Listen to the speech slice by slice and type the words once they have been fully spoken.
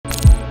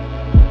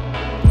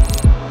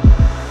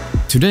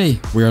Today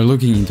we are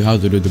looking into how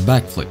to do the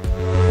backflip.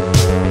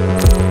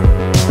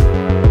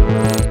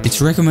 It's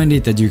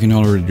recommended that you can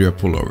already do a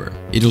pullover.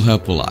 It'll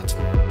help a lot.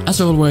 As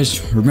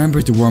always,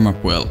 remember to warm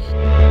up well.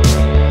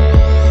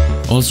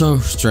 Also,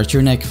 stretch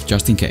your neck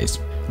just in case.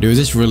 Do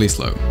this really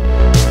slow.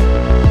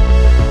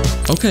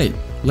 Okay,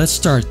 let's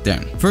start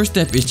then. First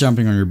step is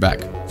jumping on your back.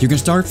 You can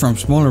start from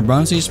smaller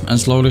bounces and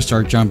slowly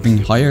start jumping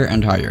higher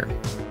and higher.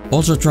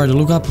 Also try to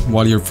look up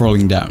while you're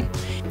falling down.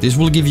 This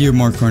will give you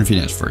more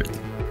confidence for it.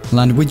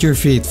 Land with your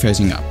feet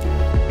facing up.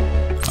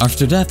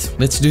 After that,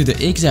 let's do the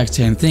exact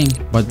same thing,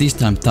 but this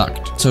time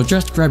tucked. So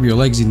just grab your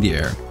legs in the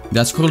air.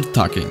 That's called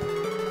tucking.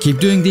 Keep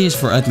doing these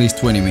for at least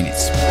 20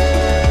 minutes.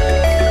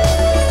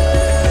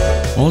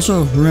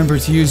 Also, remember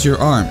to use your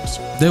arms.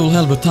 They will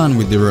help a ton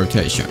with the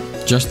rotation.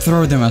 Just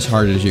throw them as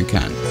hard as you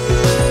can.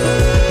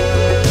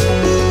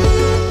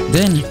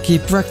 Then,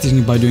 keep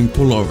practicing by doing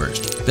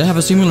pullovers. They have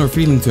a similar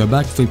feeling to a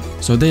backflip,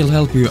 so they'll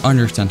help you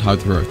understand how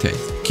to rotate.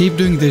 Keep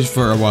doing this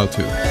for a while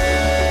too.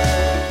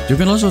 You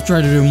can also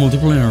try to do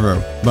multiple in a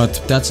row,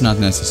 but that's not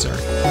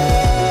necessary.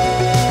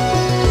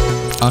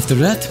 After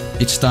that,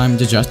 it's time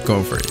to just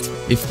go for it.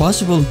 If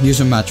possible,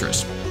 use a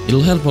mattress.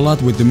 It'll help a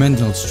lot with the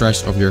mental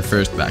stress of your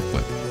first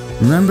backflip.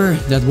 Remember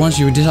that once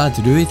you decide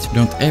to do it,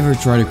 don't ever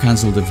try to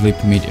cancel the flip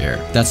mid-air.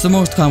 That's the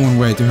most common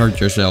way to hurt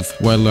yourself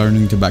while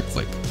learning to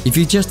backflip. If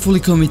you just fully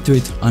commit to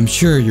it, I'm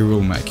sure you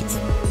will make it.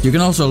 You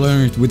can also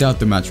learn it without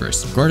the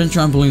mattress. Garden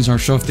trampolines are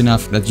soft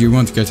enough that you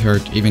won't get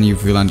hurt even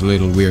if you land a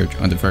little weird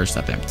on the first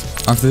attempt.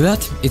 After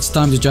that, it's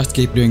time to just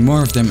keep doing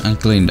more of them and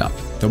cleaned up.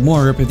 The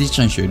more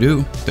repetitions you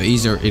do, the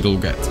easier it'll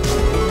get.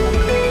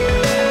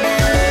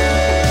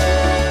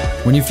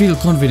 When you feel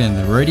confident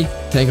and ready,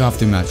 take off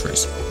the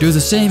mattress. Do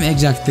the same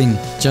exact thing,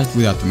 just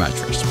without the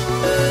mattress.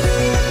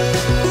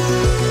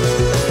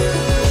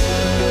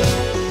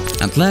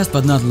 And last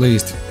but not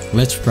least,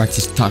 let's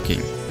practice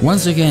tucking.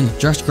 Once again,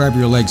 just grab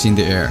your legs in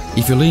the air.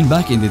 If you lean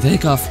back in the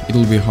takeoff,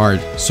 it'll be hard,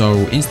 so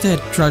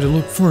instead try to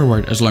look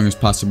forward as long as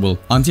possible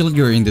until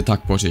you're in the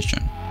tuck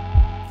position.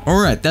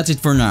 Alright, that's it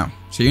for now.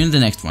 See you in the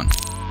next one.